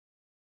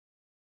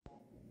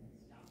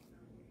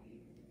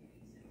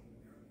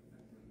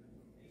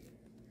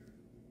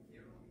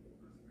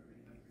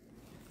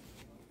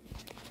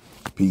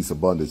Peace,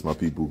 abundance, my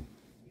people.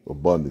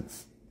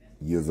 Abundance.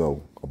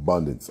 Yizzo.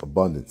 Abundance,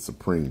 abundance,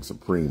 supreme,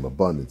 supreme,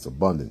 abundance,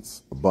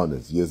 abundance,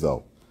 abundance.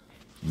 Yizzo.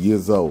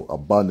 Yizzo,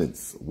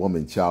 abundance,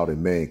 woman, child,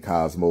 and man,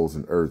 cosmos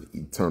and earth,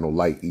 eternal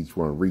light, each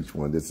one reach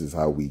one. This is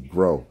how we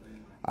grow.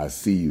 I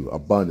see you.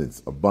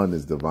 Abundance,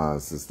 abundance, divine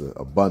sister,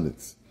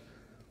 abundance.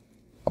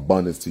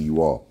 Abundance to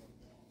you all.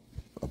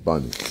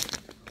 Abundance.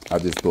 I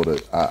just thought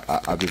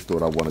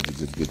I wanted to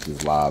just get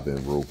this live in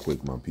real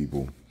quick, my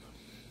people.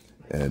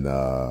 And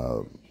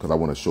because I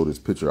want to show this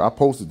picture. I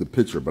posted the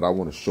picture, but I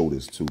want to show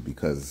this too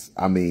because,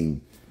 I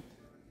mean,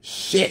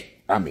 shit.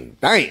 I mean,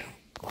 damn.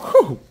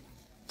 Whew.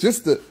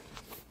 Just the,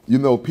 you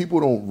know, people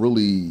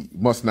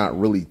must not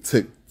really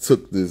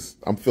took this.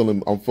 I'm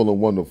feeling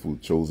wonderful,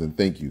 Chosen.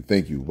 Thank you.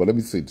 Thank you. But let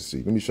me see.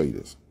 Let me show you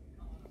this.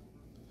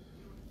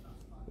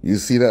 You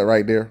see that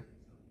right there?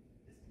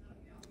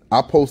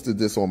 I posted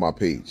this on my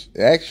page.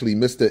 Actually,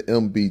 Mr.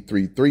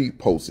 MB33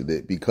 posted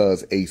it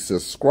because a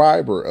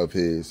subscriber of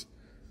his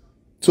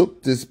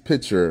took this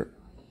picture,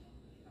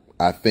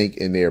 I think,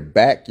 in their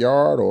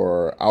backyard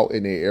or out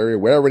in their area,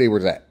 wherever they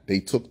was at. They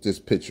took this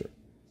picture.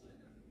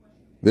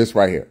 This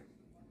right here.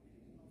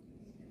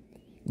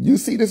 You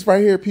see this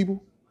right here,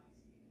 people?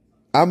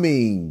 I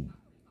mean,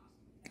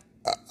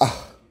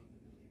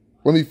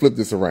 let me flip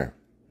this around.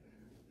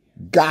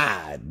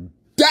 God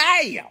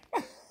damn.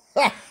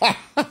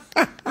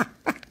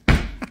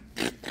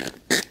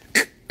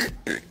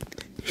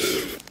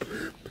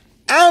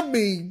 I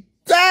mean,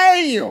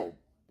 damn.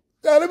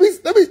 Now, let me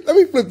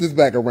flip this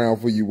back around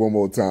for you one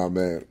more time,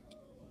 man.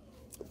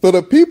 For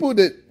the people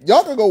that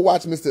y'all can go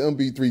watch Mr.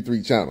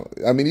 MB33 channel.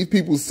 I mean, these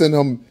people send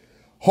him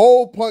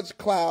hole punch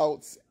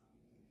clouds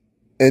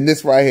and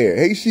this right here.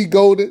 Hey, she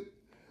golden.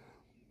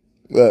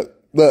 Look,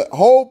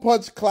 hole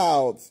punch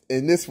clouds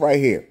and this right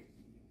here.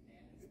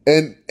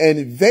 And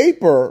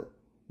vapor,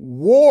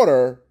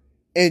 water,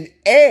 and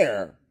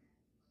air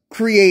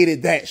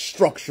created that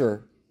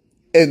structure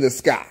in the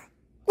sky.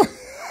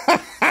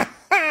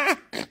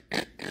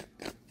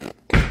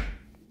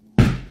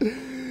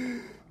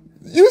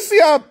 You see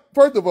how,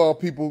 first of all,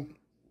 people,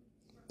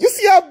 you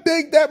see how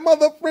big that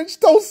mother French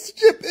toast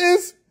ship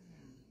is?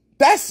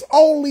 That's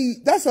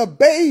a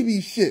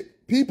baby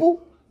ship,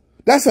 people.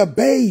 That's a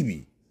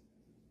baby.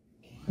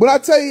 When I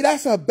tell you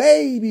that's a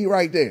baby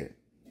right there.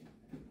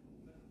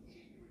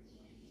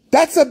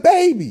 That's a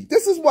baby.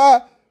 This is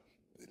why,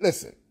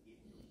 listen.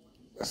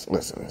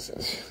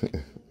 Listen.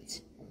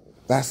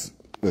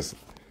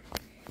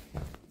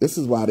 This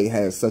is why they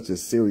had such a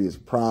serious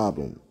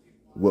problem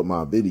with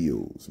my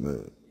videos,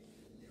 man.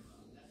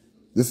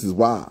 This is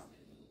why.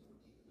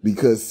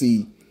 Because,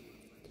 see,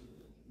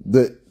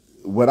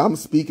 what I'm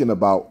speaking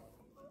about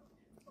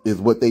is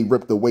what they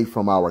ripped away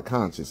from our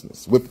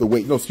consciousness. Our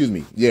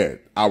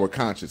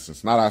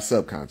consciousness, not our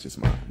subconscious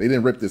mind. They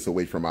didn't rip this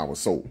away from our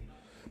soul.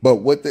 But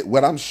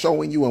what I'm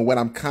showing you and what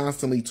I'm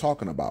constantly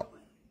talking about,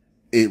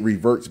 it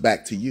reverts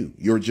back to you,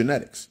 your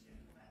genetics.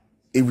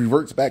 It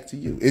reverts back to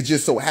you. It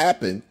just so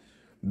happened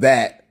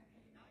that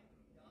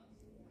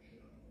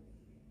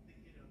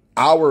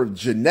our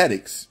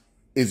genetics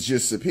is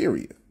just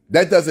superior.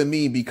 That doesn't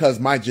mean because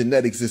my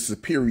genetics is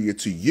superior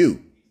to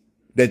you,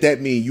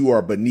 that means you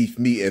are beneath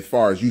me as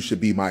far as you should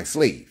be my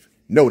slave.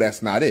 No,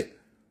 that's not it.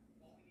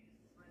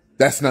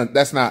 That's not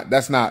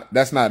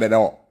at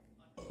all.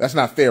 That's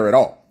not fair at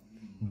all.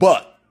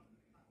 But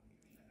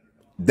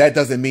that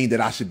doesn't mean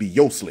that I should be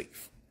your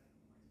slave.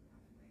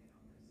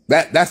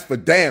 That's for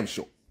damn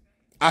sure.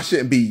 I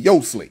shouldn't be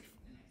your slave.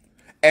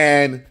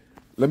 And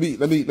let me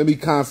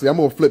constantly, I'm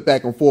going to flip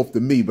back and forth to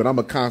me, but I'm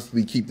going to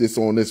constantly keep this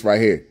on this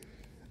right here.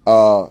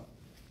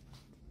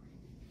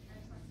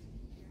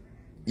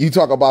 You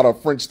talk about a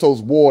French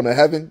toast war in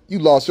heaven. You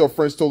lost your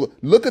French toast.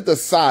 Look at the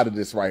side of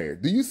this right here.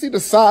 Do you see the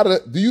side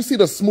of do you see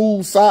the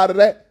smooth side of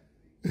that?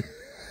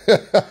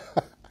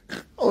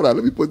 Hold on.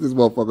 Let me put this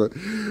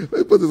motherfucker. Let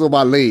me put this on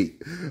my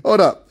leg.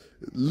 Hold up.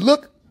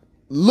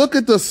 Look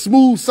at the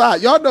smooth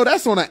side. Y'all know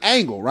that's on an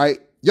angle, right?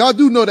 Y'all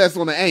do know that's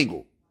on an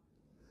angle.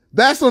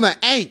 That's on an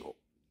angle.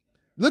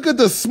 Look at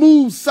the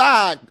smooth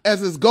side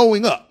as it's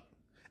going up.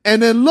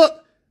 And then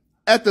look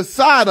at the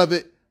side of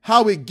it,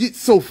 how it gets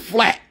so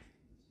flat.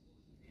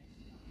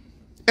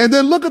 And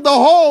then look at the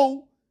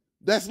hole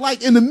that's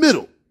like in the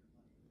middle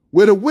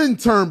where the wind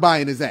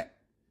turbine is at.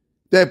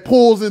 That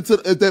pulls in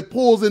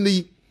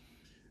the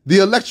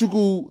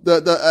electrical,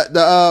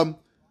 the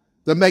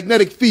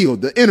magnetic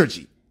field, the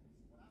energy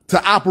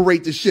to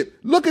operate the ship.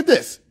 Look at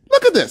this.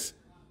 Look at this.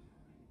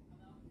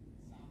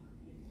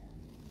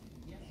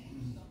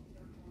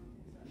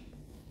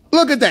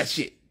 Look at that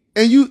shit.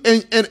 And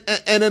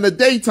in the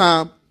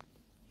daytime,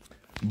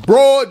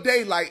 broad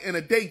daylight in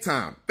the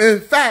daytime. In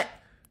fact,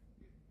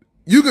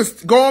 you can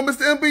go on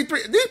Mr.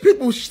 MB3. These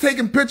people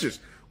taking pictures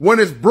when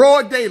it's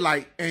broad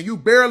daylight and you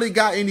barely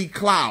got any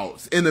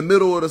clouds in the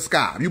middle of the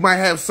sky. You might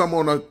have some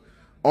on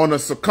a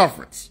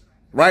circumference,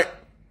 right?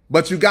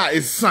 But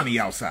it's sunny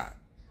outside.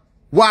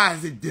 Why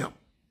is it dim?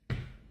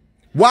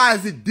 Why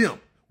is it dim?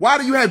 Why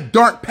do you have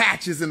dark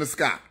patches in the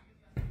sky?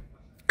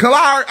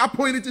 Kalar, I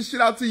pointed this shit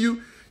out to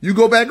you. You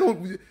can go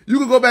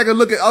back and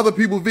look at other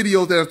people's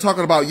videos that are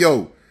talking about,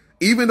 yo,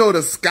 even though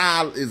the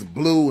sky is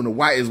blue and the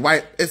white is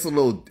white, it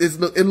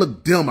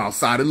look dim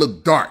outside. It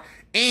look dark.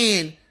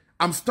 And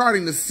I'm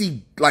starting to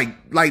see like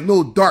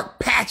little dark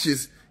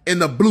patches in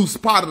the blue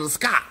spot of the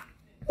sky.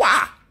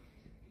 Why?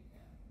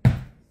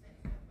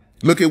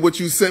 Look at what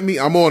you sent me.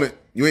 I'm on it.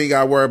 You ain't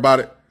gotta worry about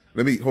it.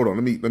 Hold on.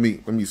 Let me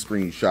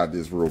screenshot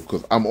this real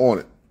because I'm on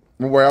it.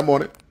 Don't worry, I'm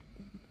on it.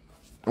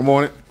 I'm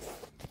on it.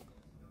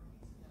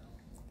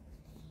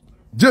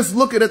 Just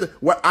look at it.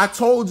 What I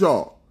told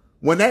y'all,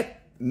 when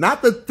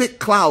not the thick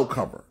cloud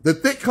cover. The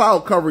thick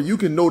cloud cover, you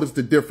can notice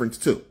the difference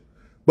too.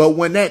 But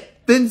when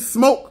that thin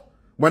smoke,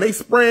 when they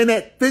spraying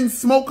that thin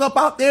smoke up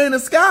out there in the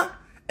sky,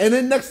 and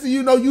then next thing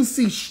you know, you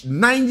see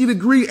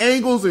 90-degree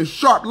angles and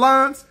sharp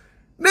lines,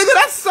 nigga,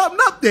 that's something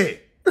up there.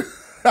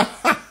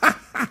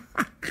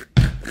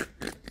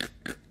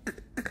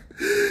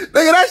 Nigga,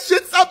 that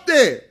shit's up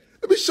there.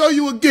 Let me show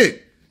you again.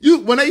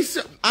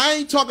 I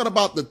ain't talking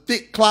about the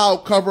thick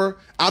cloud cover.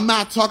 I'm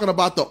not talking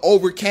about the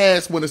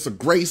overcast when it's a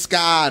gray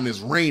sky and it's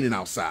raining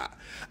outside.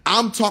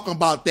 I'm talking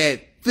about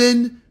that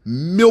thin,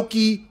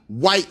 milky,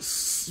 white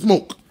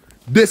smoke.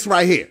 This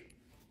right here.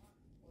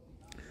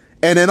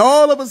 And then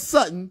all of a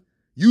sudden,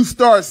 you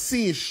start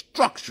seeing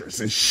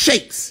structures and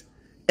shapes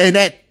and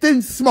that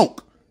thin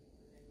smoke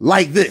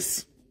like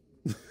this.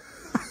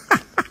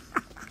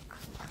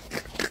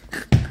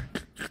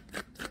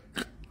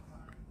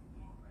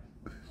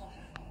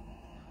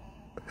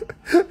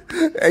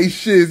 Hey,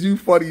 Shiz, you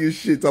funny as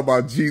shit talking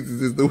about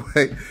Jesus is the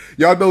way.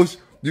 Y'all know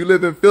you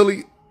live in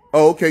Philly?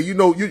 Oh, okay.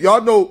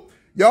 Y'all know,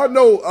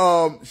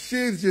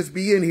 Shiz just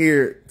be in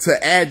here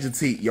to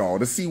agitate y'all,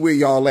 to see where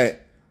y'all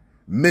at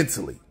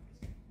mentally.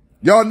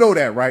 Y'all know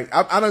that, right?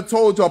 I done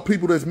told y'all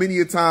people this many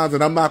a times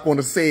and I'm not going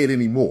to say it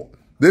anymore.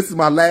 This is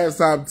my last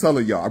time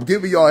telling y'all. I'm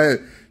giving y'all a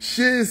head.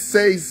 Shiz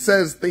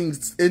says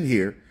things in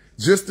here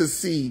just to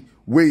see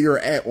where you're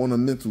at on a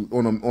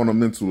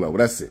mental level.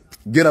 That's it.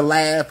 Get a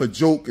laugh, a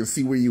joke, and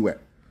see where you at.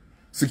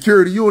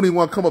 Security, you don't even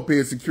want to come up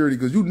here, security,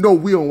 because you know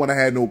we don't want to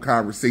have no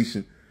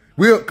conversation.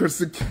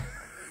 Security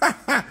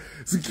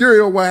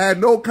don't want to have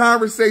no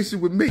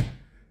conversation with me. You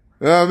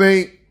know what I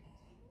mean?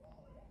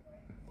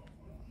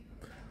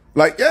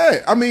 Like,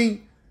 yeah, I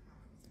mean,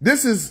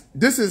 this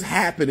is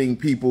happening,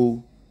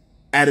 people,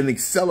 at an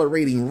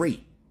accelerating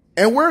rate.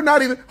 And we're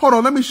not even, hold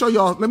on, let me show you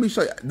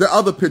the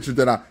other picture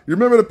you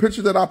remember the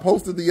picture that I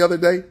posted the other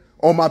day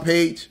on my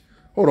page?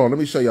 Hold on, let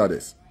me show y'all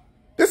this.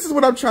 This is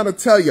what I'm trying to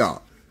tell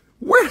y'all.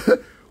 Where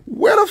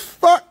the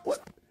fuck?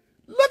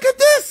 Look at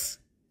this.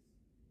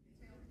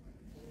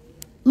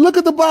 Look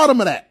at the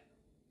bottom of that.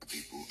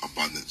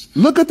 Abundance.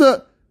 Look at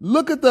the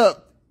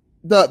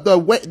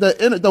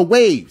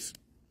waves.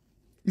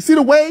 You see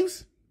the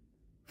waves?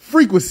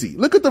 Frequency.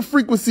 Look at the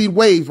frequency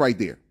waves right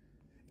there.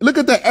 Look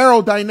at the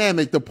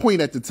aerodynamic, the point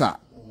at the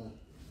top.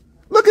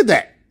 Look at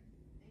that.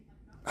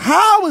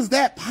 How is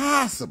that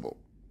possible?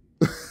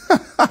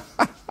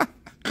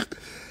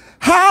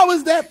 How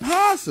is that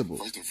possible?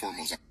 First and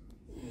foremost,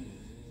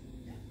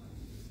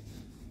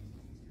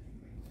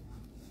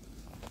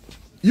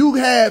 you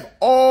have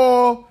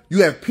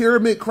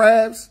pyramid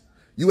crabs.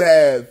 You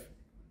have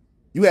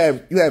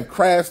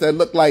crabs that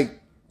look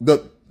like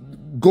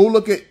go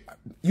look at,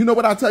 you know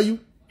what I'll tell you?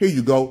 Here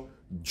you go.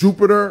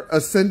 Jupiter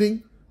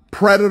ascending,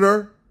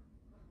 predator,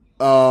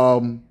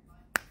 what's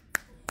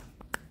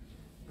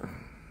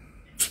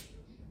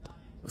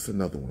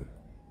another one?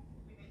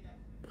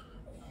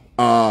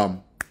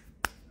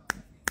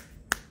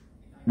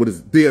 What is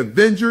it? The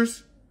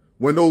Avengers,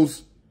 when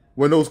those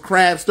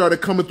crabs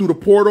started coming through the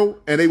portal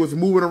and they was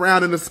moving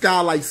around in the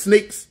sky like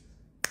snakes.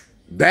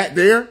 That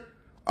there.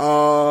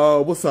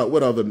 What's up?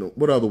 What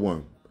other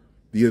one?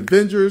 The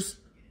Avengers,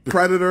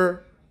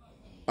 Predator,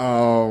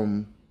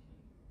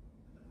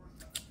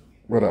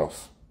 what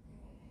else?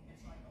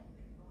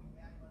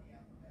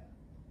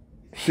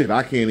 Shit,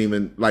 I can't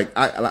even, like,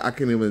 I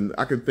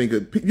can think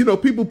of, you know,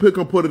 people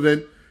can put it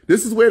in.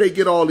 This is where they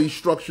get all these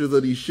structures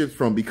of these shits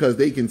from, because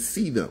they can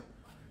see them.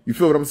 You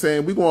feel what I'm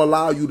saying? We're going to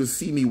allow you to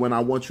see me when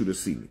I want you to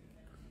see me.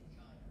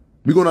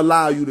 We're going to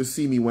allow you to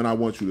see me when I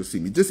want you to see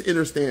me. Just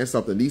understand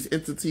something. These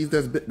entities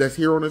that's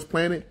here on this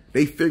planet,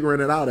 they figuring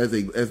it out as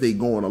they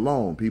going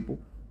along, people.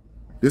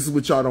 This is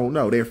what y'all don't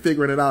know. They're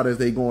figuring it out as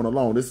they going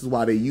along. This is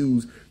why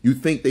you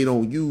think they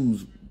don't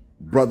use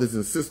brothers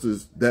and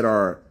sisters that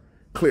are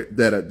clear,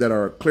 that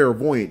are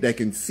clairvoyant, that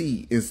can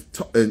see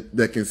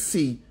that can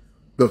see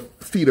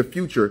the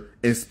future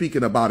and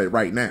speaking about it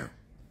right now.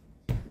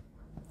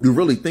 You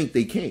really think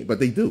they can't, but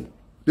they do.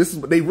 This is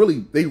what they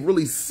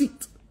really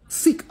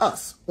seek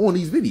us on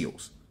these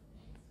videos.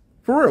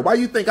 For real. Why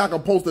you think I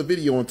can post a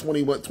video in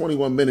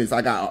 21 minutes?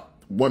 I got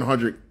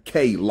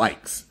 100K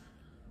likes.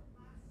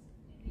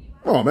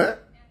 Oh man,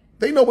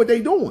 they know what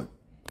they doing,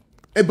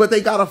 but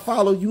they gotta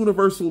follow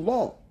universal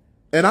law.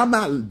 And I'm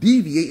not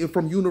deviating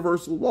from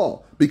universal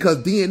law, because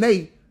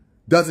DNA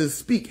doesn't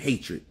speak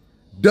hatred.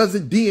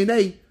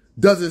 DNA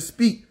doesn't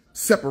speak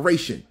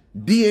separation.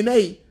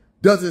 DNA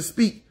doesn't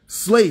speak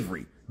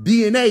slavery.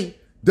 DNA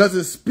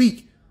doesn't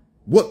speak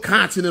what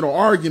continent or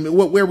argument,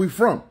 where we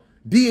from.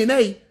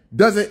 DNA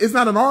it's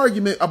not an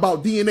argument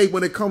about DNA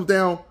when it comes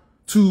down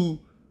to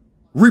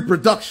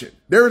reproduction.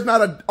 There is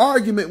not an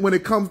argument when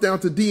it comes down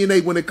to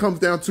DNA, when it comes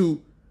down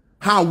to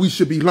how we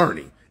should be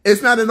learning.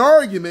 It's not an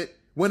argument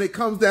when it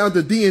comes down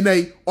to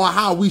DNA or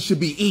how we should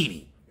be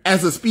eating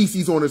as a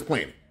species on this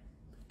planet.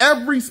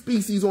 Every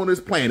species on this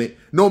planet,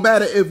 no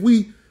matter if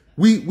we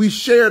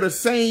share the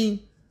same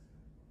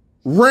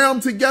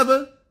realm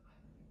together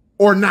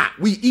or not,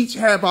 we each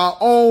have our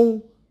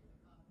own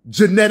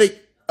genetic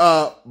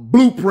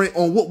blueprint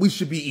on what we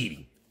should be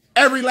eating.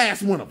 Every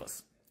last one of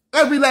us.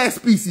 Every last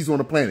species on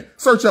the planet.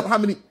 Search up how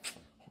many.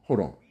 Hold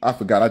on. I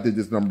forgot I did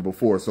this number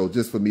before. So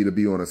just for me to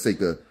be on the sake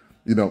of,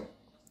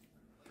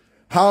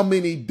 how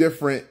many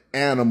different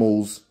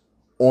animals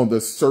on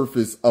the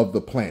surface of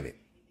the planet?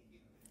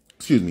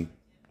 Excuse me.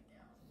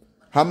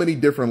 How many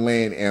different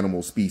land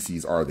animal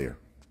species are there?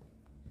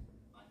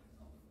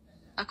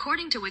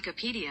 According to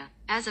Wikipedia,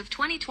 as of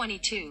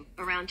 2022,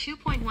 around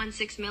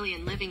 2.16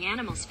 million living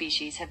animal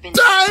species have been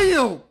Damn!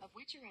 Of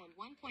which around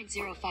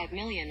 1.05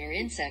 million are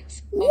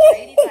insects, over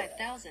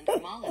 85,000 are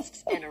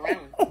mollusks, and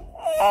around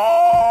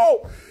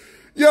Oh,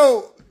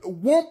 yo,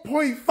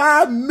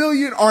 1.5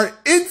 million are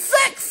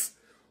insects?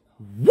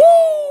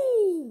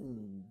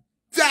 Woo!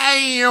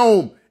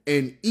 Damn!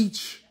 And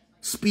each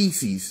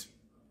species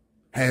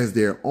has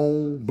their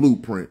own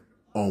blueprint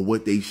on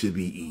what they should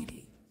be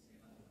eating,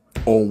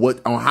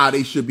 on how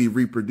they should be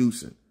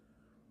reproducing.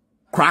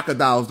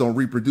 Crocodiles don't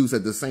reproduce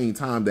at the same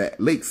time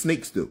that lake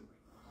snakes do.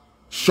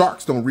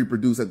 Sharks don't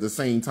reproduce at the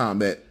same time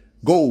that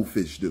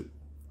goldfish do.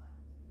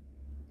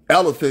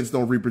 Elephants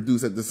don't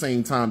reproduce at the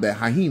same time that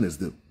hyenas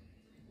do.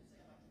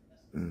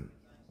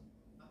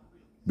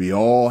 We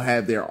all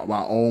have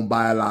our own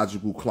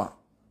biological clock.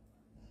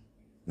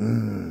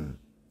 That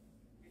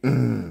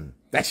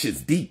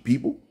shit's deep,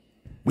 people.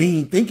 We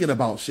ain't thinking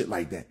about shit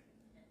like that.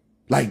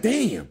 Like,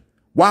 damn,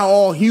 why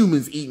all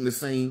humans eating the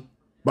same,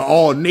 but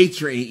all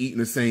nature ain't eating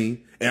the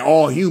same, and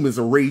all humans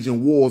are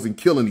raging wars and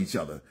killing each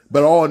other,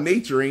 but all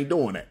nature ain't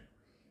doing that.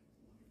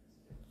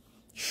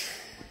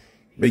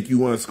 Make you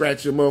want to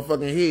scratch your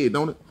motherfucking head,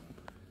 don't it?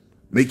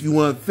 Make you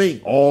want to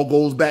think. All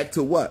goes back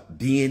to what?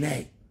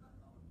 DNA.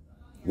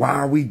 Why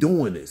are we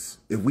doing this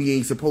if we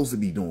ain't supposed to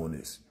be doing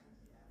this?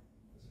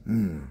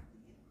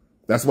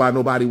 That's why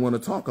nobody want to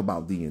talk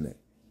about DNA.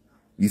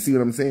 You see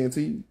what I'm saying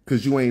to you?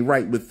 Because you ain't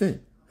right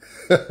within.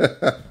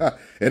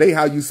 It ain't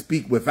how you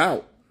speak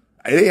without.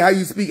 It ain't how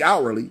you speak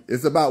outwardly.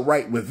 It's about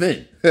right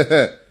within.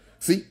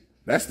 See,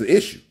 that's the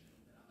issue.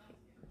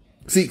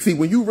 See,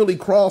 when you really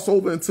cross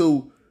over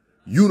into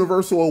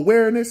universal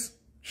awareness,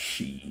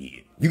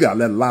 shit, you gotta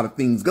let a lot of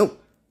things go.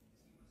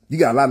 You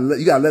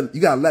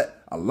gotta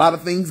let a lot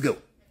of things go.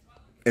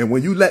 And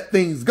when you let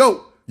things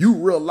go, you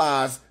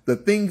realize the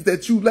things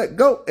that you let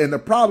go and the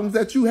problems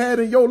that you had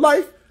in your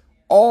life,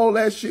 all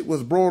that shit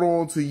was brought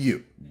on to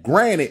you.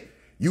 Granted,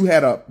 you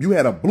had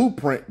a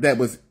blueprint that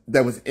was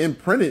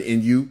imprinted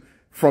in you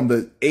from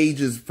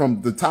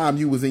the time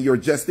you was in your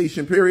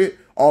gestation period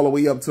all the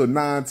way up to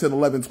 9, 10,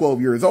 11,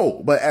 12 years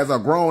old. But as a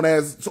grown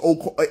as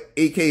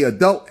aka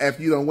adult,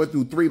 after you done went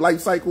through 3 life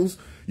cycles,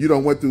 you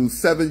done went through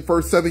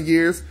first 7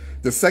 years,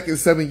 the second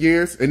 7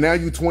 years, and now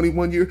you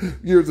 21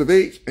 years of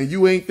age, and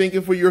you ain't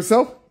thinking for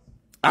yourself.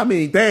 I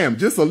mean, damn,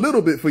 just a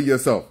little bit for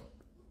yourself.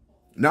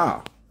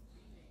 Nah,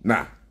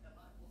 I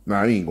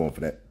ain't going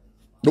for that.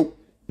 Nope.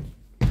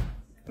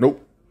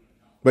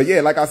 But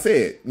yeah, like I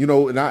said,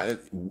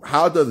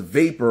 how does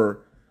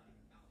vapor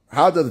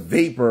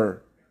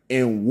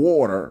and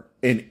water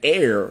and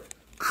air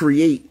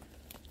create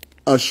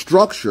a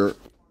structure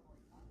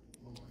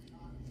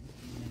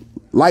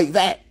like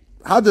that?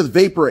 How does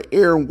vapor,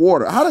 air, and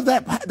water,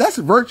 that's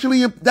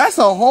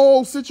a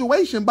whole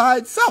situation by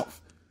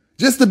itself.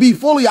 Just to be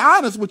fully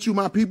honest with you,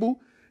 my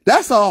people,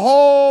 that's a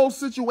whole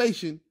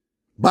situation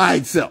by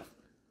itself.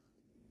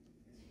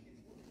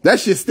 That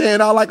shit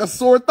stand out like a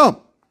sore thumb.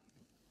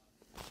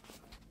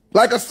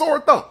 Like a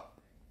sore thumb.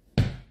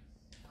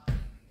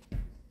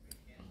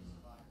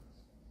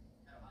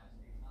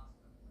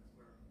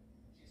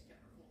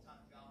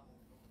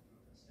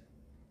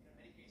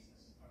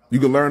 You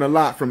can learn a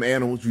lot from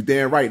animals. You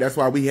damn right. That's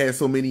why we had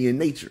so many in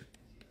nature.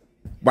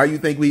 Why you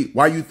think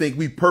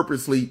we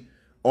purposely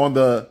on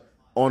the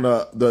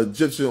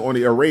Egyptian, on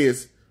the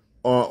arrays,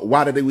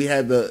 why did we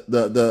have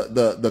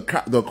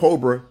the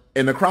cobra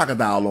and the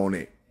crocodile on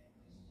it?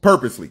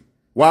 Purposely.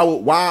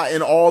 Why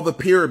in all the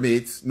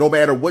pyramids, no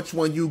matter which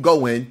one you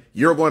go in,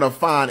 you're going to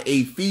find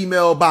a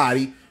female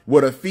body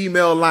with a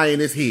female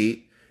lioness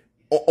head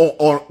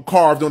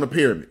carved on the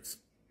pyramids?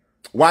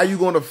 Why are you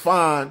going to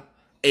find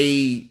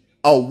a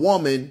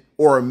woman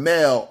or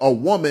a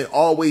woman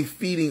always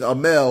feeding a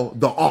male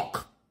the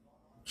ankh?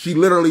 She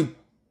literally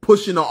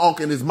pushing the ankh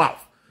in his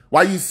mouth.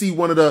 Why you see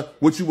one of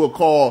what you would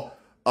call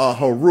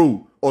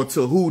Haru or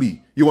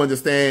Tahuti, you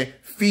understand,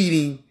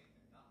 feeding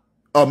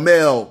a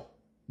male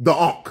the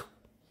ankh?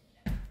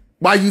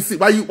 Why do you see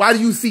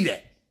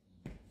that?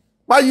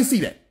 Why do you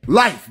see that?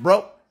 Life,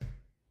 bro.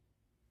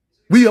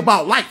 We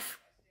about life.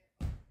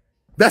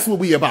 That's what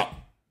we about.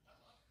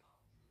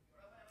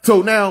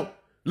 So now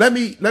let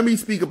me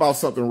speak about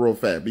something real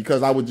fast,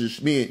 because I would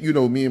just, me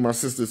and my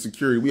sister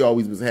security, we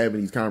always was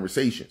having these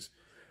conversations.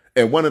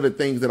 And one of the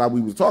things that we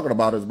was talking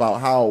about is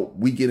about how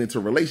we get into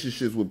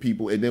relationships with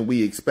people and then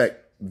we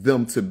expect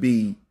them to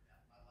be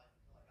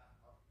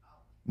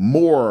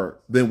more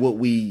than what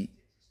we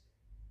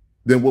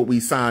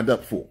signed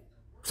up for.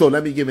 So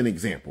let me give an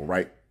example,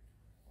 right?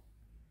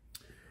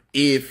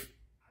 If,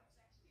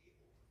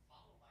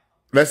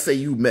 let's say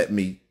you met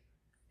me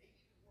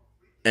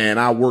and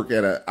I work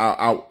at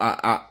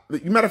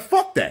you matter,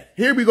 fuck that.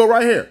 Here we go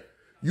right here.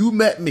 You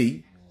met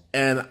me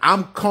and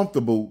I'm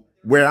comfortable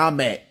where I'm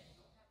at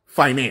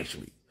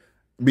financially.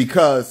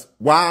 Because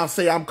why I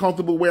say I'm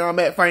comfortable where I'm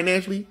at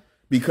financially?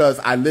 Because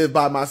I live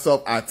by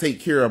myself, I take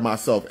care of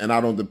myself, and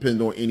I don't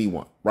depend on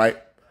anyone, right?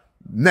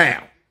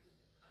 Now,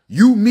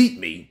 you meet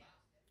me,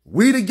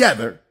 we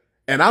together,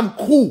 and I'm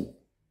cool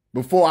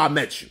before I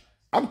met you.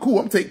 I'm cool,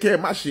 I'm taking care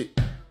of my shit.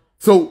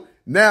 So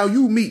now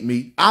you meet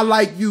me, I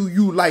like you,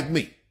 you like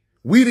me.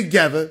 We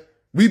together,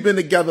 we've been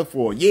together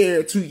for a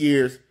year, 2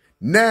 years.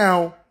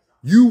 Now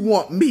you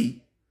want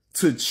me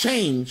to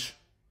change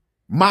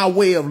my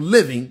way of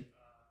living,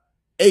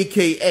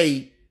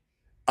 aka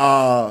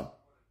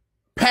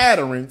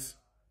patterns,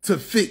 to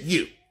fit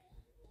you.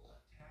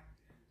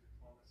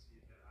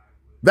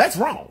 That's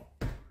wrong.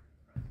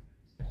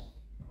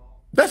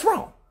 That's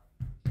wrong.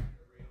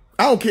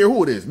 I don't care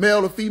who it is,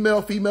 male to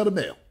female, female to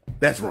male.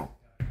 That's wrong.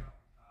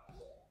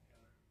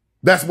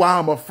 That's why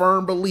I'm a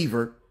firm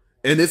believer,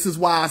 and this is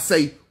why I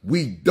say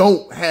we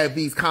don't have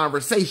these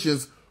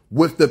conversations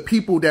with the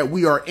people that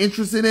we are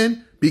interested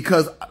in,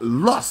 because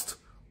lust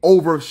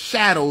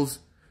overshadows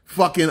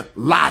fucking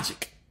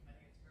logic.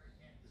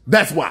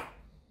 That's why.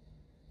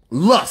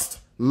 Lust,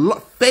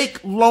 fake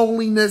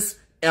loneliness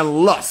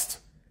and lust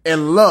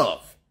and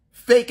love,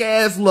 fake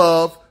ass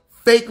love,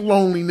 fake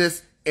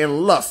loneliness and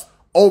lust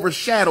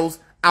overshadows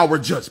our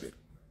judgment.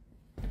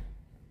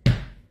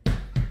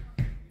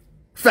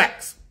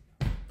 Facts.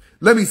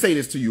 Let me say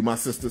this to you, my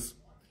sisters,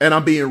 and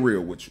I'm being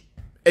real with you,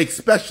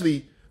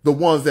 especially the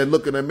ones that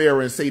look in the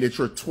mirror and say that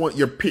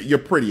you're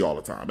pretty all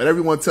the time, and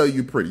everyone tell you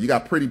you're pretty. You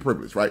got pretty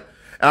privilege, right?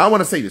 And I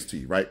want to say this to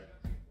you, right?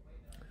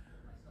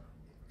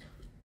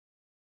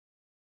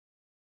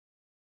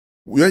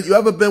 You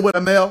ever been with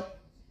a male?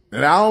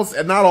 And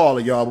and not all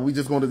of y'all, but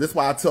this is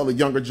why I tell the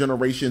younger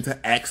generation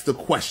to ask the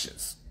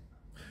questions.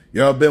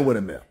 You ever been with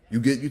a male?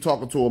 You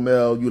talking to a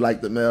male, you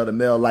like the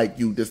male like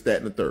you, this,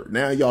 that, and the third.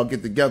 Now y'all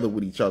get together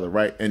with each other,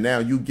 right? And now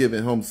you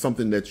giving him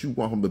something that you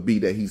want him to be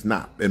that he's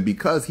not. And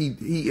because he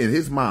in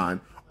his mind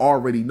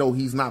already know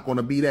he's not going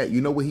to be that,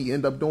 you know what he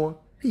end up doing?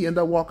 He end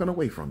up walking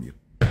away from you.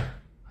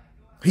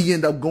 He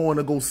end up going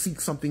to go seek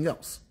something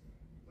else.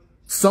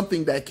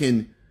 Something that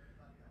can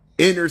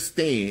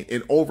understand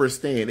and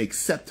overstand,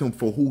 accept him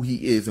for who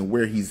he is and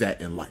where he's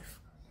at in life.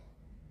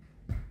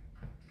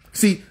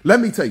 See, let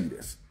me tell you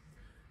this.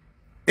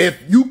 If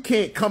you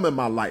can't come in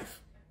my life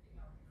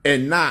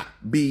and not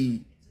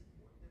be,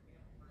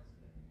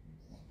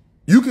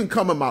 you can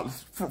come in my,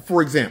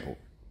 for example,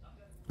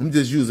 I'm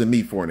just using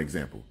me for an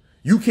example.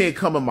 You can't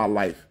come in my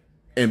life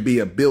and be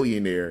a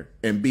billionaire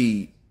and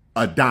be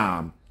a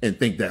dime and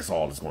think that's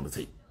all it's going to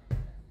take.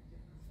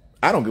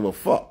 I don't give a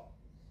fuck.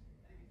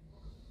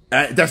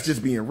 That's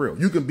just being real.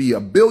 You can be a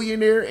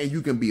billionaire and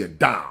you can be a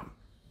dime.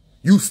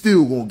 You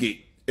still gonna get,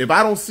 if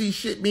I don't see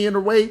shit being the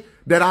way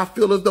that I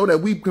feel as though that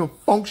we can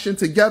function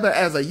together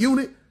as a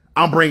unit,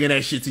 I'm bringing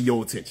that shit to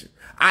your attention.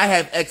 I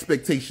have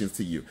expectations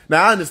to you.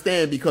 Now I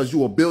understand because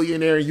you're a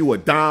billionaire and you a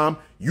dime,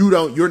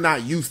 you're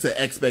not used to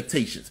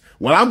expectations.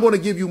 Well, I'm going to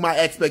give you my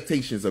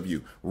expectations of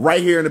you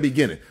right here in the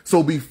beginning.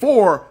 So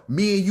before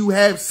me and you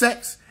have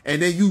sex,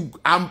 and then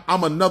I'm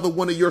another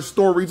one of your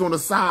stories on the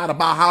side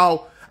about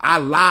how I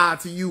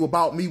lied to you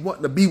about me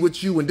wanting to be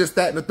with you and this,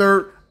 that, and the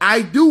third.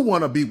 I do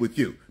want to be with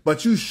you,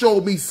 but you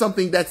showed me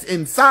something that's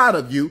inside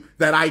of you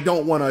that I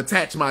don't want to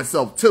attach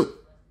myself to.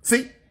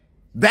 See,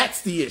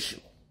 that's the issue.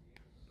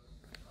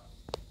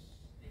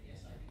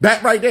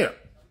 That right there.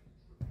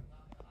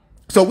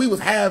 So we was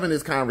having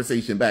this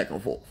conversation back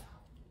and forth.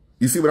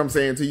 You see what I'm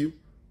saying to you?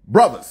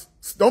 Brothers,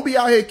 don't be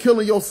out here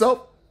killing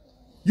yourself.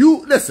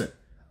 You, listen,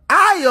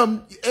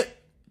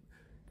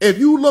 if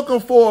you looking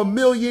for a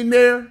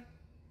millionaire,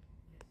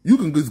 you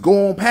can just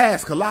go on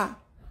past Kala.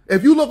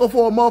 If you looking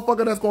for a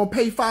motherfucker that's going to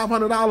pay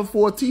 $500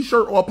 for a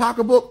t-shirt or a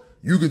pocketbook,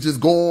 you can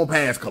just go on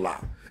past Kala.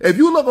 If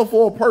you looking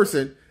for a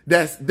person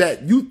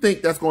that you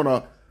think that's going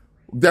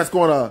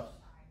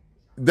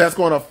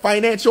to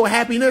financial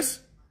happiness,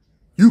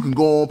 you can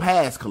go on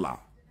past Kala.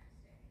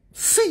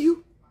 See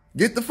you.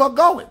 Get the fuck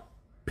going.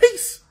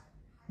 Peace.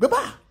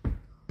 Goodbye.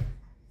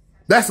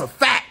 That's a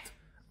fact.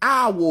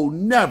 I will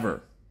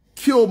never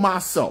kill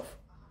myself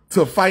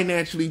to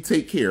financially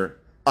take care of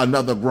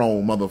another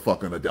grown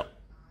motherfucking adult.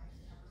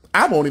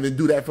 I won't even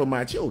do that for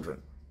my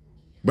children.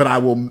 But I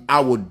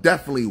will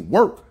definitely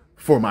work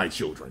for my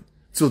children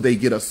till they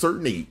get a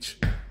certain age.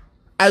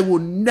 I will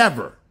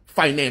never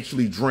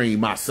financially drain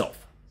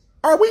myself.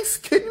 Are we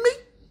kidding me?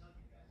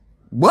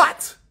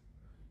 What?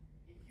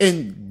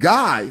 And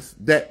guys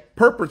that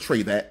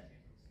perpetrate that,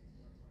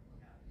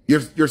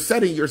 you're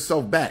setting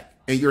yourself back,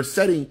 and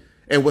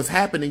what's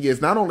happening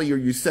is not only are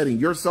you setting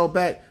yourself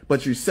back,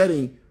 but you're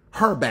setting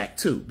her back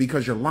too,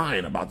 because you're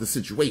lying about the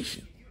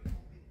situation.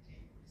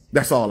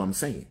 That's all I'm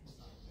saying.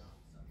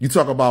 You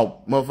talk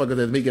about motherfuckers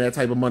that's making that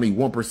type of money,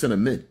 1% of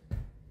men.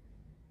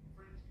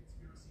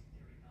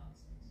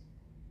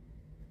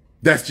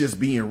 That's just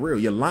being real.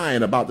 You're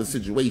lying about the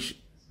situation.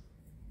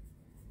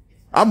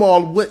 I'm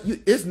all with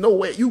you. It's no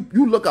way you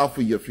look out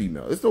for your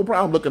female. It's no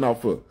problem looking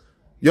out for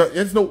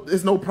it's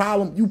no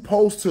problem. You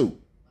supposed to. You know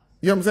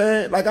what I'm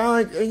saying? Like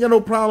I ain't got no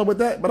problem with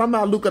that, but I'm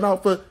not looking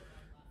out for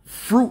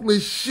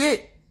fruitless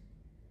shit.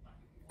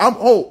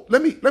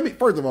 Let me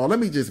first of all, let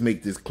me just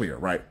make this clear,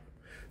 right?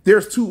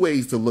 There's two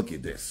ways to look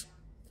at this.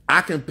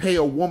 I can pay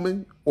a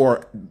woman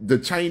or the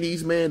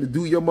Chinese man to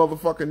do your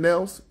motherfucking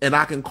nails, and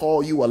I can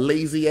call you a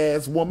lazy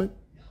ass woman.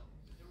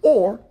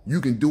 Or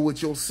you can do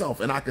it yourself,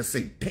 and I can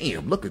say,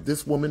 damn, look at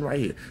this woman right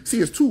here. See,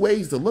 there's two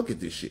ways to look at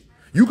this shit.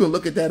 You can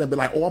look at that and be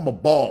like, oh, I'm a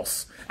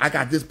boss. I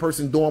got this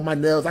person doing my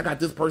nails. I got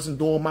this person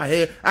doing my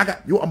hair.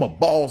 I'm a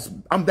boss.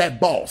 I'm that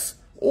boss.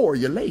 Or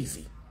you're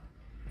lazy.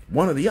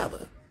 One or the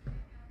other.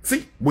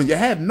 See, when you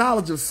have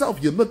knowledge of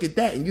self, you look at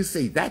that and you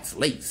say, that's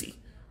lazy.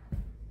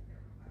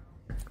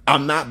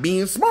 I'm not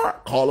being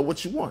smart. Call it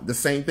what you want. The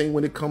same thing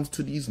when it comes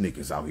to these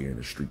niggas out here in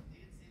the street.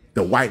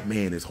 The white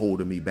man is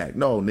holding me back.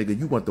 No, nigga,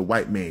 you want the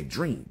white man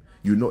dream.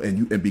 You know,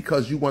 and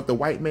because you want the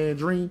white man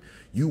dream,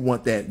 you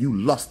want that, you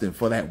lusting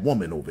for that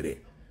woman over there.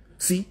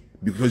 See?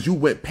 Because you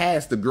went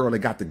past the girl that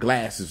got the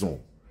glasses on,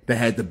 that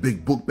had the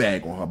big book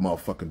bag on her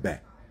motherfucking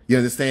back. You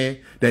understand?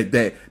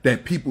 That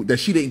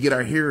she didn't get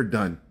her hair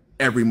done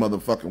every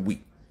motherfucking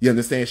week. You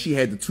understand? She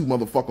had the two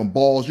motherfucking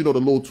balls, you know, the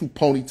little two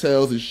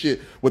ponytails and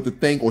shit with the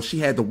thing, or she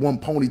had the one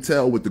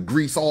ponytail with the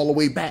grease all the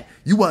way back.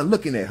 You weren't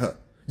looking at her.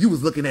 You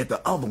was looking at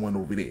the other one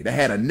over there that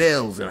had her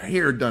nails and her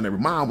hair done. And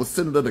mine was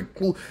sitting to the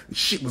clue.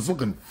 Shit was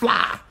looking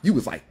fly. You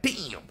was like,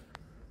 damn.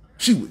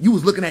 You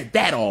was looking at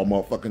that all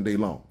motherfucking day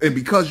long. And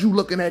because you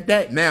looking at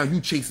that, now you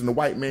chasing the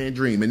white man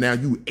dream. And now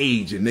you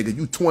aging, nigga.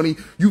 You 20,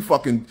 you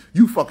fucking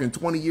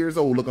 20 years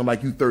old looking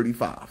like you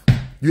 35.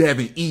 You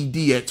having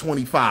ED at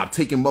 25,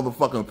 popping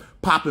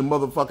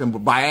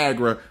motherfucking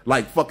Viagra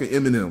like fucking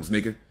M&Ms,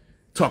 nigga.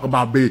 Talk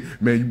about, baby,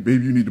 man,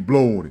 maybe you need to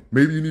blow on it.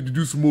 Maybe you need to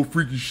do some more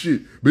freaky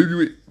shit.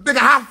 Nigga,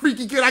 how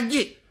freaky can I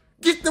get?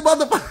 Get the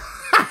motherfucker.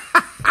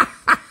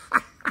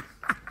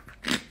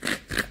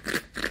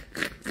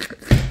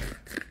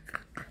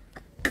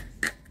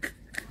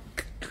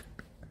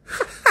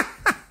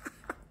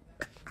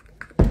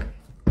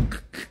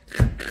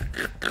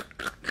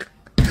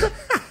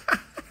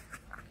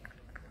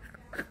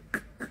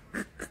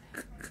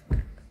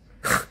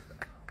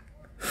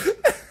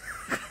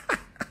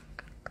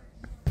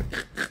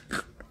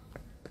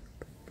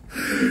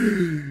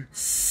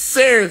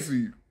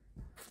 Seriously.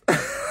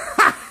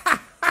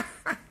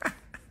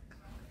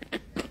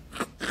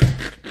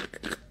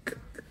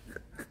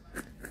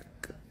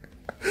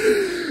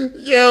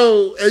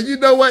 Yo, and you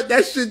know what?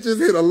 That shit just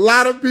hit a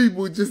lot of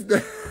people just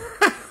now.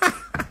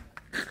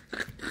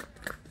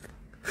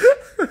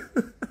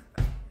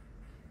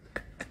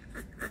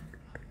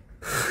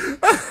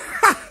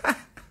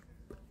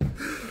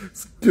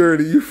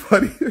 Security, you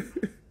funny.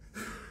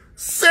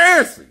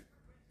 Seriously.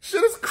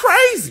 Shit is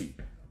crazy.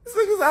 This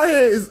niggas out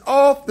here is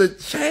off the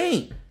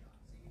chain.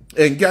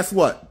 And guess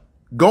what?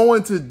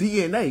 Going to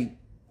DNA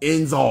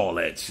ends all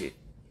that shit.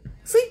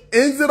 See?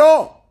 Ends it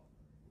all.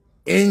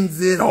 Ends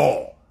it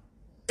all.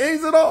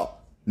 Ends it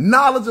all.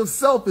 Knowledge of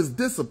self is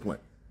discipline.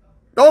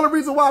 The only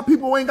reason why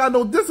people ain't got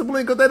no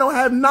discipline because they don't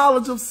have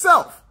knowledge of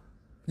self.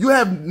 You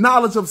have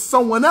knowledge of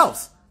someone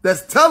else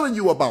that's telling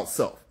you about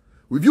self.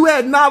 If you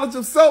had knowledge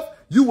of self,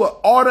 you will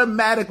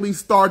automatically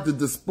start to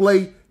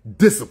display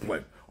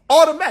discipline.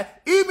 Automatic.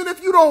 Even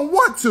if you don't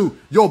want to,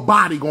 your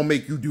body gonna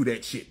make you do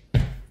that shit.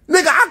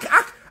 Nigga,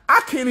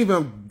 I can't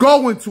even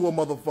go into a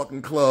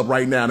motherfucking club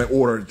right now and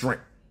order a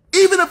drink.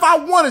 Even if I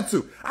wanted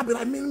to. I'd be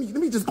like, man,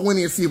 let me just go in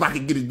there and see if I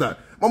can get it done.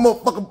 My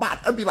motherfucking body,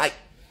 I'd be like,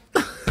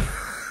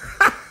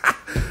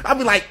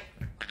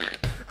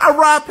 I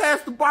ride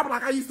past the bar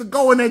like I used to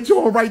go in that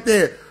joint right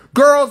there.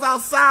 Girls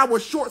outside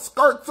with short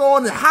skirts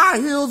on and high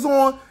heels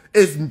on.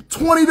 It's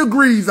 20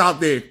 degrees out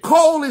there.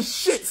 Cold as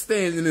shit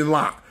standing in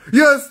line.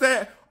 You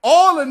understand?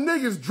 All the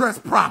niggas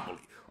dressed properly.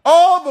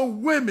 All the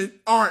women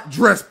aren't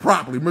dressed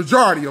properly.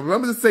 Majority of them.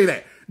 Let me just say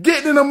that.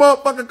 Getting in the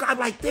motherfucking car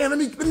like, damn, let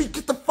me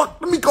get the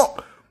fuck, let me go.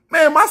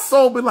 Man, my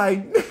soul be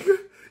like, nigga,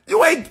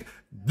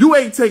 you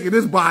ain't taking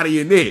this body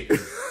in there.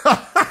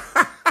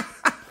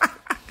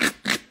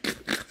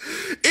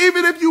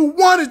 Even if you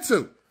wanted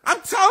to. I'm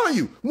telling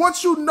you,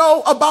 once you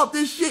know about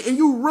this shit and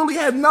you really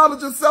have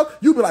knowledge of self,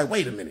 you be like,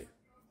 wait a minute.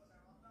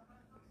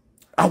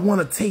 I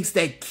want to taste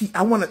that cake.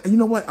 You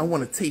know what? I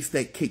want to taste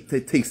that cake,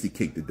 that tasty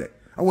cake today.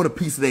 I want a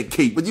piece of that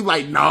cake. But you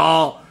like,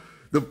 nah,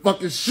 the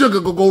fucking sugar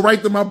gonna go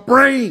right to my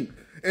brain.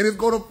 And it's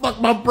gonna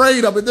fuck my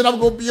brain up. And then I'm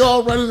gonna be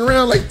all running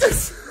around like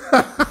this.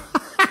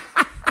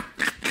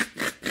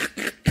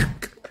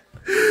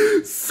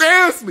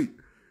 Seriously.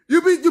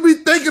 You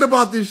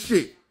about this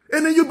shit.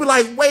 And then you be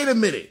like, wait a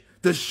minute.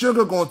 The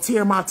sugar gonna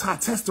tear my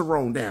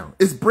testosterone down.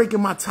 It's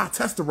breaking my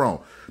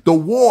testosterone. The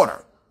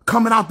water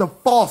coming out the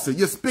faucet,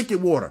 your spigot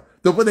water,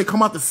 when they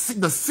come out the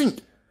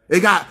sink, they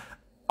got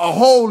a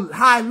whole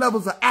high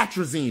levels of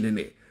atrazine in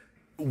it.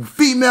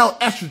 Female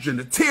estrogen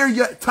to tear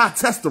your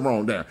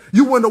testosterone down.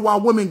 You wonder why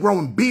women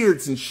growing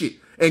beards and shit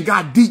and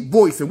got deep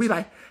voice and we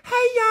like,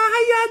 hey y'all,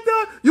 how y'all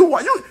doing?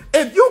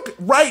 If you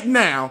right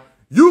now,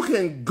 you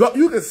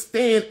can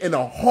stand in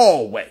a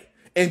hallway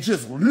and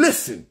just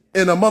listen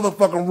in a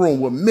motherfucking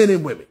room with men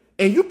and women.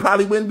 And you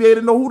probably wouldn't be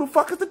able to know who the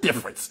fuck is the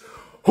difference.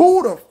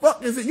 Who the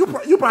fuck is it? You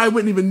probably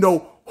wouldn't even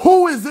know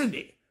who is in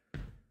there.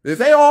 Is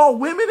they all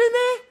women in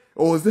there?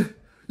 Or is it?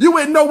 You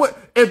wouldn't know what,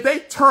 if they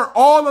turn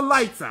all the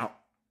lights out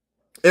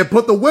and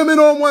put the women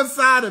on one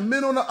side and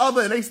men on the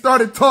other and they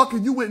started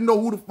talking, you wouldn't know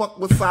who the fuck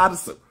was side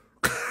of who.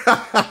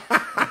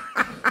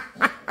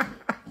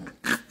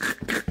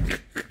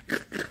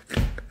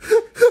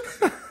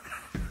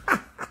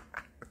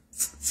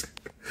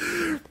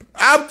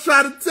 I'm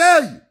trying to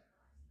tell you.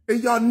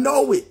 And y'all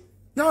know it.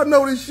 Y'all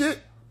know this shit.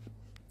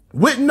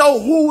 Wouldn't know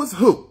who is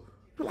who.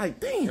 You're like,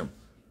 damn,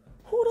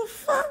 who the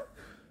fuck?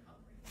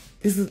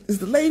 Is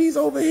the ladies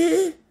over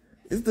here?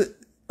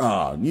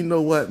 You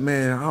know what,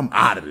 man? I'm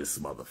out of this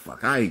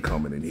motherfucker. I ain't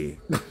coming in here.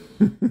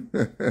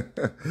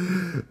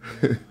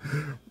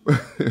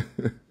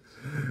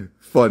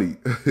 Funny.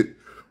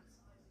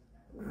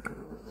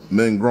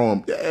 Men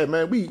growing. Yeah,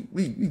 man, we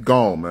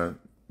gone, man.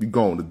 We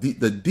gone.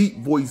 The deep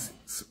voice,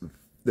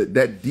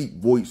 that deep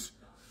voice,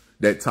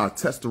 that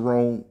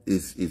testosterone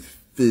is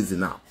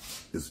fizzing out.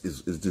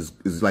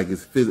 It's like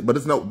it's fizzing, but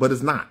it's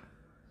not.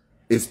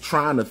 It's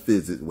trying to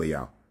fizz its way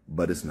out,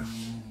 but it's not.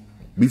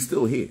 We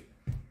still here.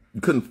 You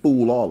couldn't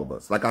fool all of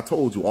us. Like I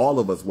told you, all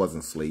of us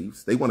wasn't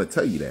slaves. They want to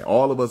tell you that.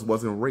 All of us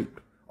wasn't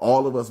raped.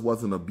 All of us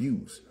wasn't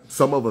abused.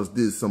 Some of us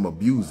did some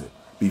abusing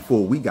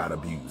before we got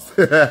abused.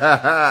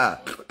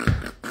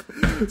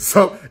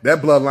 So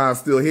that bloodline's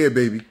still here,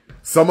 baby.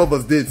 Some of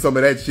us did some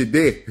of that shit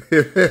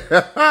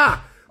there.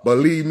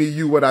 Believe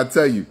me, what I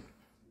tell you.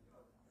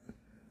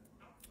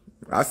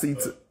 I see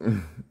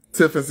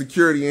Tiff and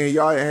Security and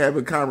y'all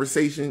having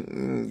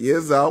conversation.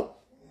 Years out.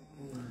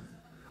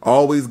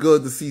 Always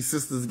good to see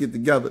sisters get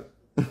together.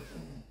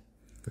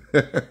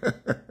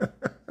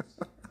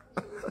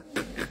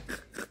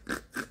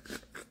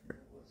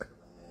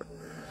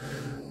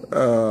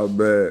 Oh,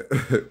 man.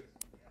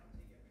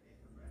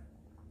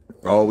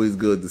 Always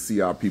good to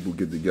see our people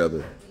get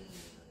together,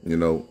 you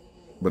know.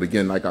 But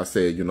again, like I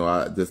said, you know,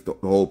 the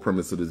whole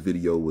premise of this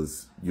video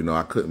was, you know,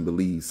 I couldn't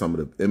believe some of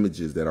the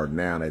images that are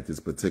now at this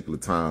particular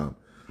time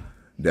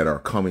that are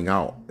coming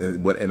out.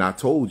 And I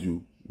told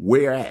you,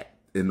 where at?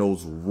 In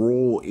those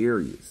rural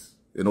areas,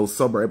 in those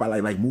suburbs. Everybody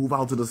like move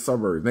out to the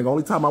suburbs. The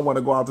only time I want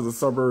to go out to the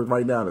suburbs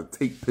right now to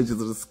take pictures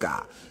of the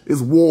sky.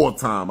 It's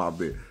wartime out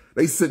there.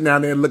 They sitting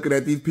down there looking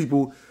at these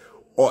people,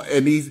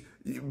 and these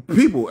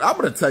people. I'm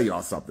gonna tell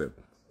y'all something.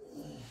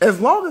 As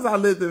long as I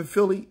lived in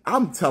Philly,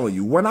 I'm telling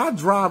you, when I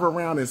drive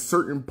around in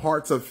certain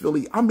parts of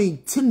Philly, I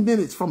mean 10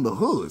 minutes from the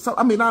hood. So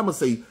I mean, I'm gonna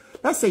say,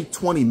 let's say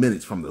 20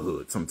 minutes from the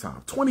hood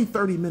sometimes. 20,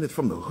 30 minutes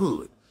from the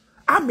hood.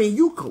 I mean,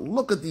 you could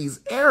look at these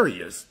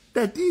areas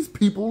that these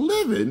people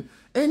live in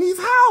these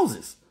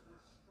houses.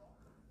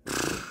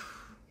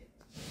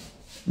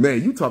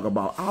 Man, you talk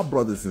about our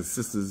brothers and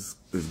sisters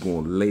is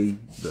going to lay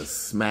the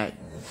smack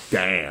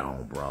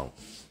down, bro.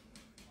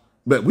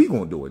 But we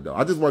going to do it, though.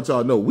 I just want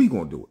y'all to know we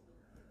going to do it.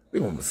 We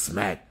going to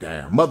smack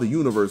down. Mother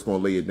Universe going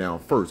to lay it down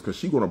first because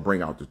she's going to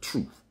bring out the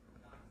truth.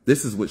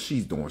 This is what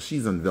she's doing.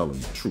 She's unveiling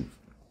the truth.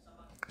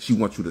 She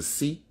wants you to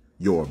see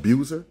your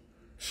abuser.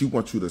 She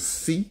wants you to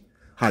see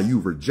how you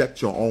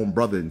reject your own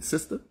brother and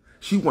sister.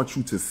 She wants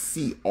you to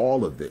see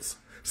all of this.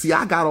 See,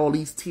 I got all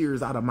these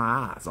tears out of my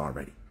eyes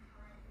already.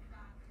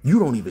 You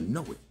don't even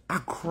know it. I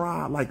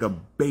cried like a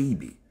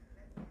baby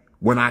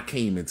when I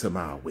came into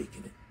my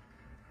awakening.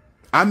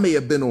 I may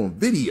have been on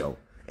video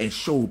and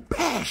showed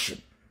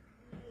passion,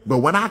 but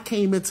when I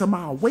came into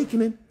my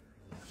awakening,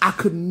 I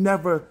could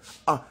never,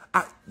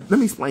 let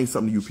me explain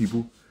something to you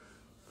people.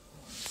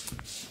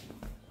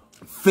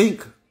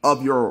 Think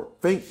of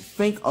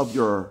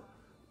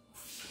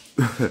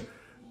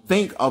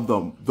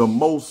the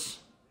most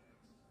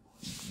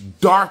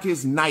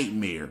darkest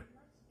nightmare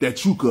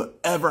that you could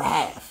ever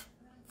have.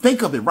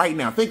 Think of it right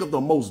now. Think of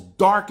the most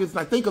darkest,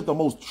 think of the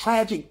most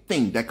tragic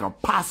thing that could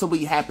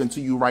possibly happen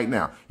to you right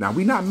now. Now,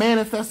 we're not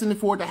manifesting it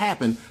for it to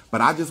happen, but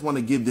I just want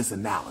to give this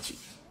analogy.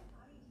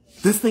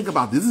 Just think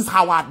about this.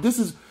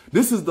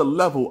 This is the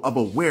level of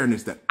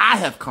awareness that I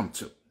have come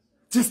to.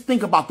 Just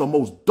think about the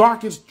most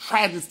darkest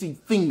tragedy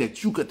thing that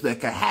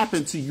could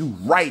happen to you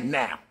right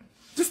now.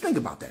 Just think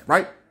about that,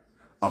 right?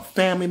 A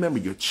family member,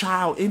 your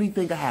child,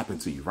 anything could happen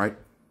to you, right?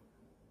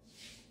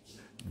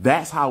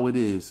 That's how it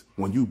is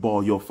when you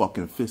ball your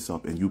fucking fists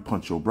up and you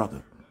punch your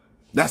brother.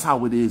 That's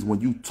how it is when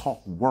you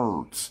talk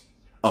words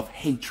of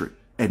hatred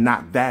and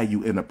not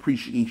value and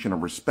appreciation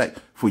and respect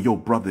for your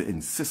brother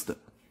and sister.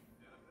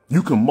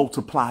 You can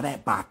multiply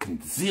that by a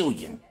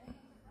gazillion.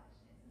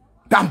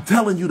 I'm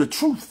telling you the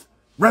truth.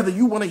 Whether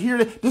you want to hear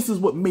it, this is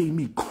what made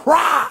me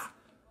cry.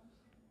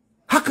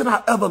 How could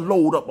I ever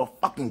load up a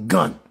fucking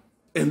gun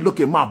and look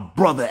at my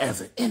brother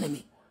as an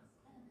enemy?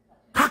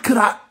 How could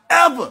I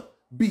ever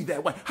be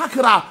that way? How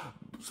could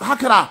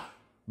I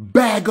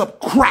bag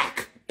up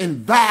crack and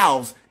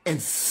valves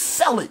and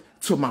sell it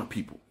to my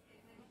people?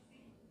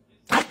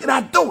 How could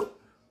I do it?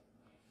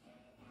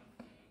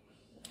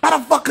 How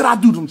the fuck could I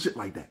do some shit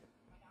like that?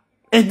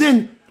 And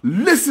then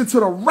listen to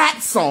the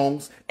rap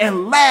songs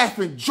and laugh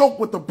and joke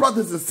with the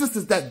brothers and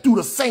sisters that do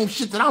the same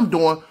shit that I'm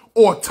doing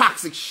or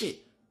toxic shit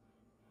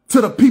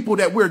to the people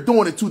that we're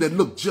doing it to that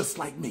look just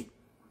like me.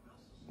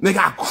 Nigga,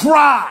 I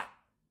cried.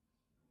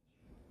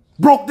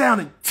 Broke down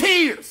in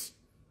tears.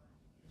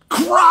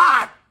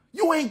 Cried.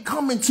 You ain't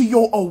coming to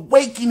your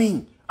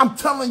awakening. I'm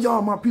telling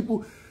y'all, my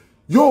people,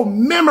 your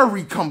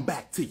memory come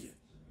back to you.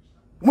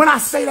 When I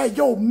say that,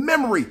 your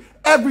memory,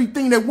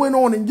 everything that went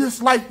on in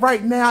this life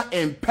right now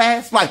and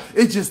past life,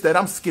 it's just that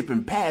I'm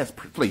skipping past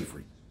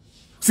slavery.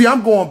 See,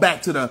 I'm going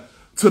back to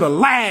the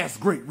last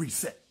great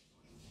reset.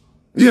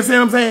 You see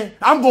what I'm saying?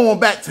 I'm going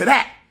back to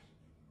that.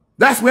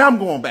 That's where I'm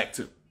going back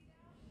to.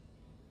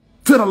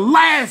 To the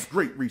last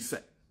great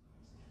reset.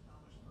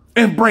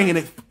 And bringing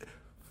it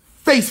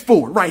face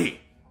forward right here.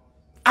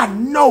 I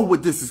know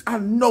what this is. I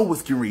know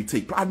what's getting ready to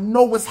take place. I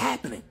know what's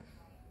happening.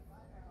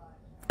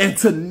 And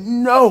to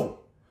know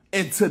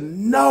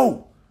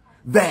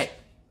that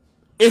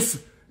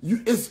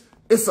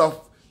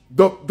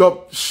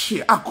the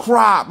shit. I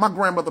cried. My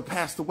grandmother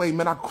passed away,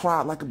 man. I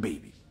cried like a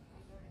baby.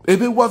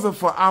 If it wasn't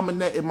for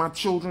Amunra and my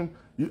children,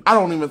 I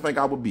don't even think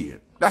I would be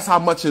here. That's how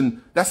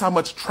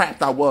much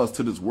trapped I was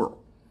to this world.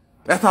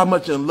 That's how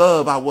much in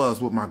love I was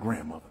with my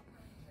grandmother.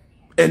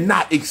 And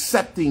not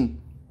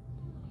accepting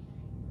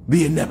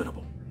the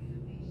inevitable.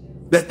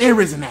 That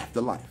there is an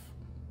afterlife.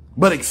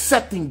 But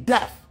accepting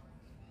death.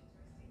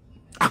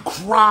 I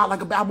cried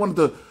like a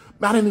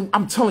baby.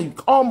 I'm telling you,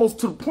 almost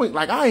to the point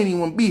like I ain't even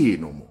want to be here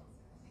no more.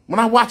 When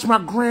I watched my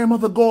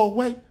grandmother go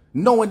away,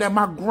 knowing that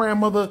my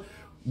grandmother,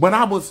 when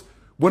I was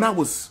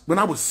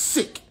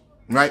sick,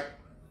 right?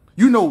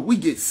 You know, we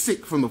get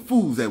sick from the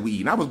foods that we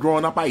eat. And I was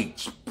growing up, I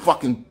ate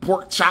fucking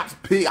pork chops,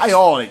 pig, I ate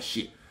all that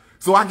shit.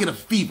 So I get a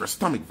fever,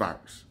 stomach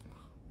virus.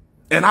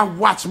 And I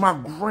watch my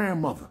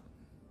grandmother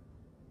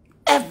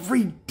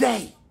every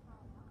day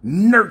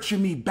nurture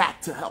me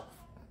back to health.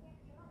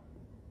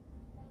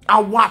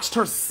 I watched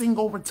her sing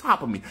over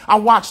top of me. I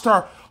watched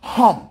her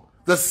hum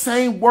the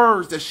same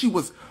words that she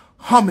was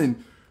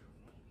humming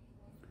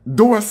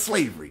during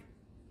slavery.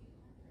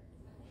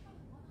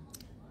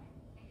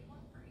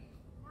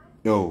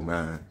 Yo,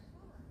 man.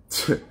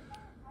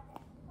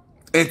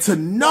 And to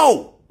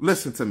know,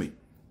 listen to me,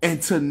 and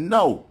to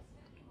know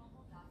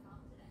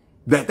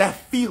that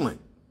feeling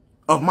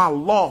of my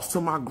loss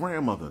to my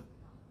grandmother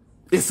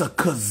is a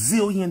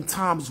gazillion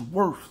times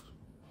worth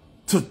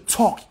to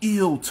talk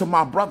ill to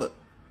my brother,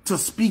 to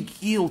speak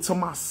ill to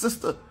my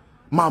sister,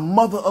 my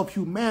mother of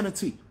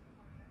humanity,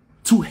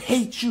 to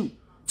hate you,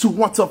 to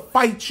want to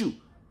fight you,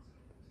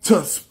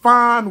 to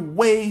find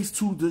ways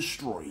to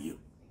destroy you.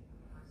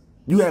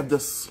 You have the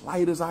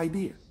slightest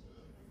idea.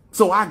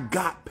 So I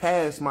got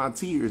past my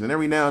tears, and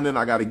every now and then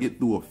I got to get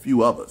through a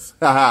few others.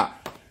 You know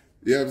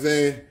what I'm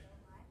saying?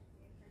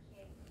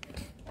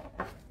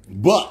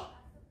 But,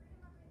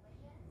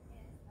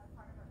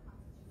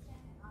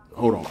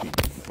 hold on,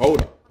 people.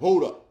 Hold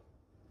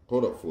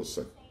up for a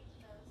second.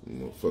 You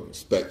know, fucking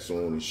specs on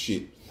and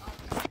shit.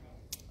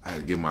 I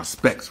had to get my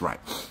specs right.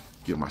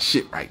 Get my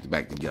shit right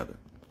back together.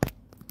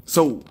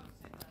 So,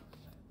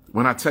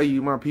 when I tell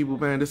you, my people,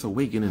 man, this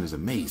awakening is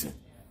amazing.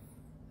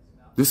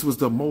 This was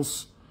the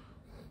most,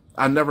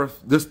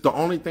 the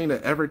only thing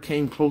that ever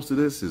came close to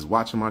this is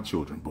watching my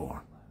children born.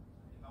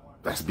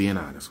 That's being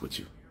honest with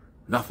you.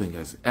 Nothing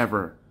has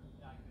ever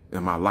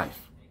in my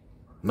life.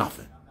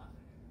 Nothing.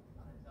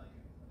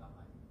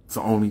 It's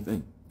the only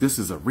thing. This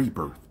is a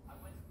rebirth.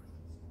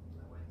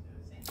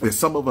 And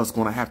some of us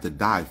going to have to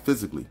die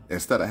physically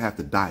instead of have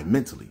to die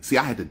mentally. See,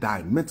 I had to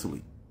die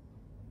mentally.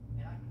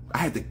 I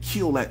had to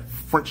kill that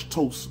French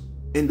toast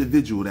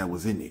individual that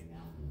was in there.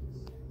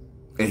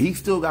 And he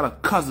still got a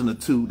cousin or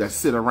two that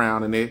sit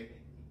around in there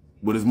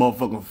with his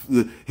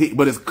motherfucking,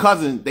 but his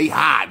cousin, they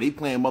hide. They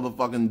playing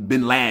motherfucking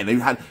Bin Laden.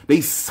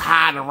 They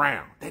hide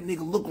around. That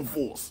nigga looking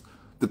for us.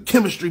 The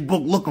chemistry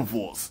book looking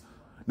for us.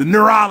 The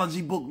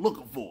neurology book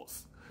looking for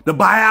us. The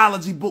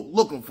biology book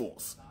looking for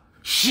us.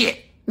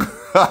 Shit.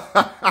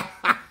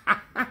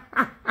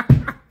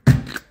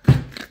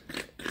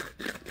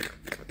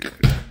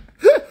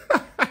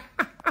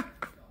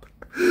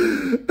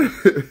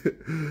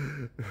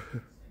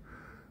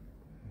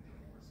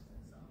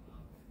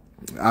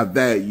 I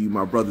value you,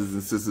 my brothers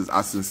and sisters.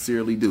 I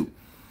sincerely do.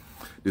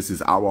 This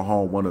is our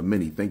home, one of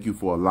many. Thank you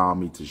for allowing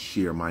me to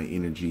share my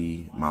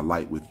energy, my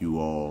light with you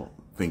all.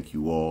 Thank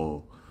you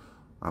all.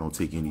 I don't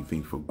take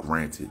anything for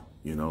granted,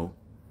 you know.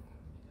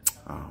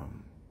 I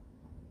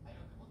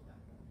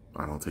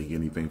don't take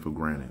anything for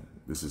granted.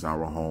 This is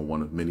our home,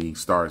 one of many.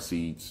 Star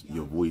Seeds,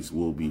 your voice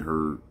will be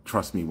heard.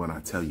 Trust me when I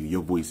tell you,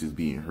 your voice is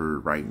being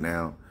heard right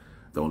now.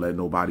 Don't let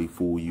nobody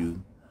fool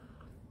you.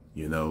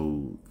 You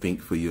know,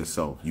 think for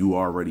yourself. You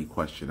already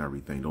question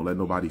everything. Don't let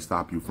nobody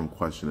stop you from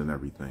questioning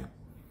everything.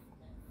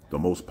 The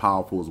most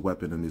powerful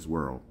weapon in this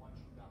world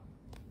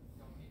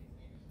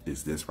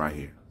is this right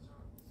here.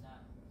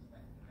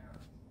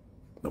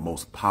 The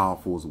most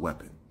powerful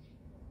weapon.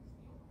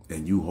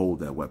 And you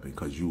hold that weapon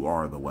because you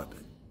are the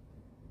weapon.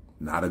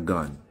 Not a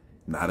gun,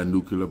 not a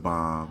nuclear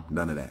bomb,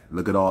 none of that.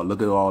 Look at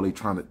all they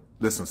trying to,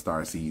 listen,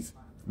 Starseeds,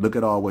 look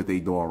at all what they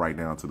doing right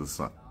now to the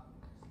sun.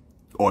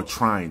 Or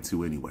trying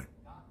to anyway.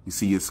 You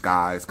see your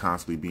skies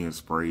constantly being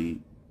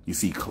sprayed. You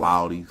see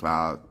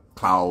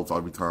clouds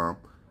every time.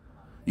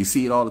 You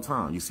see it all the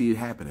time. You see it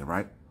happening,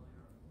 right?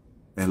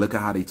 And look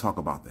at how they talk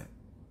about that.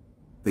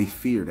 They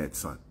fear that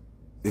sun.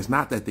 It's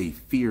not that they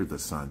fear the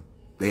sun.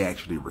 They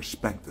actually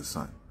respect the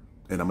sun.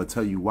 And I'm going to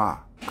tell you why.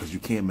 Because you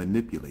can't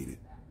manipulate it.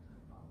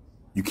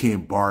 You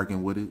can't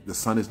bargain with it. The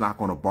sun is not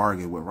going to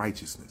bargain with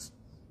righteousness.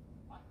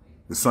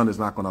 The sun is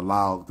not going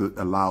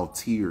to allow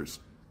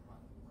tears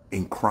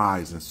and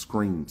cries and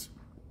screams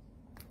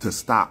to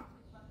stop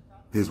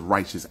his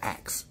righteous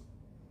acts.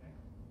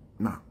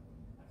 No,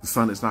 the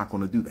sun is not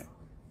going to do that.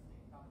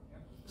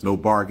 There's no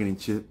bargaining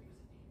chip.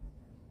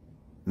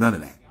 None of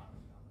that.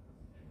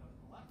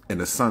 And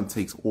the sun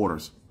takes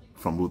orders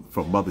from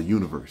Mother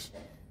Universe.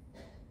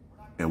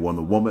 And when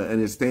the woman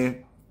understands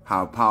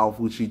how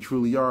powerful she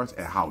truly is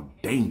and how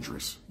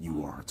dangerous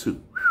you are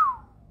too.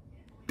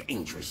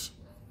 Dangerous.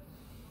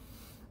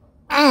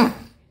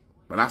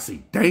 But I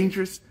say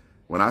dangerous.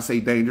 When I say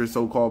dangerous,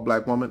 so-called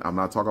black woman, I'm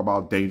not talking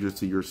about dangerous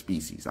to your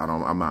species.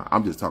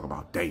 I'm just talking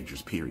about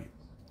dangerous, period.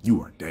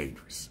 You are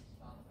dangerous.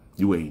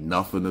 You ain't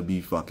nothing to be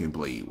fucking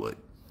played with.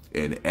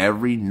 And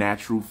every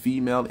natural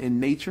female in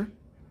nature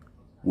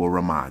will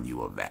remind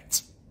you of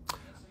that.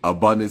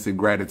 Abundance and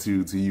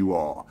gratitude to you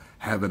all.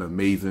 Have an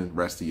amazing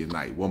rest of your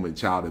night. Woman,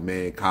 child, and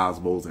man,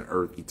 cosmos and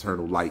earth,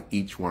 eternal light.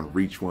 Each one,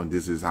 reach one.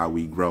 This is how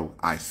we grow.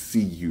 I see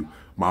you,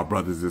 my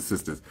brothers and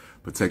sisters.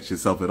 Protect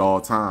yourself at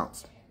all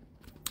times.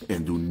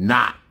 And do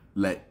not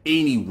let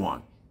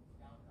anyone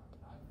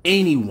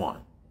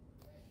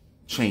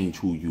change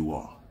who you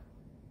are.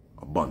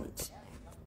 Abundance.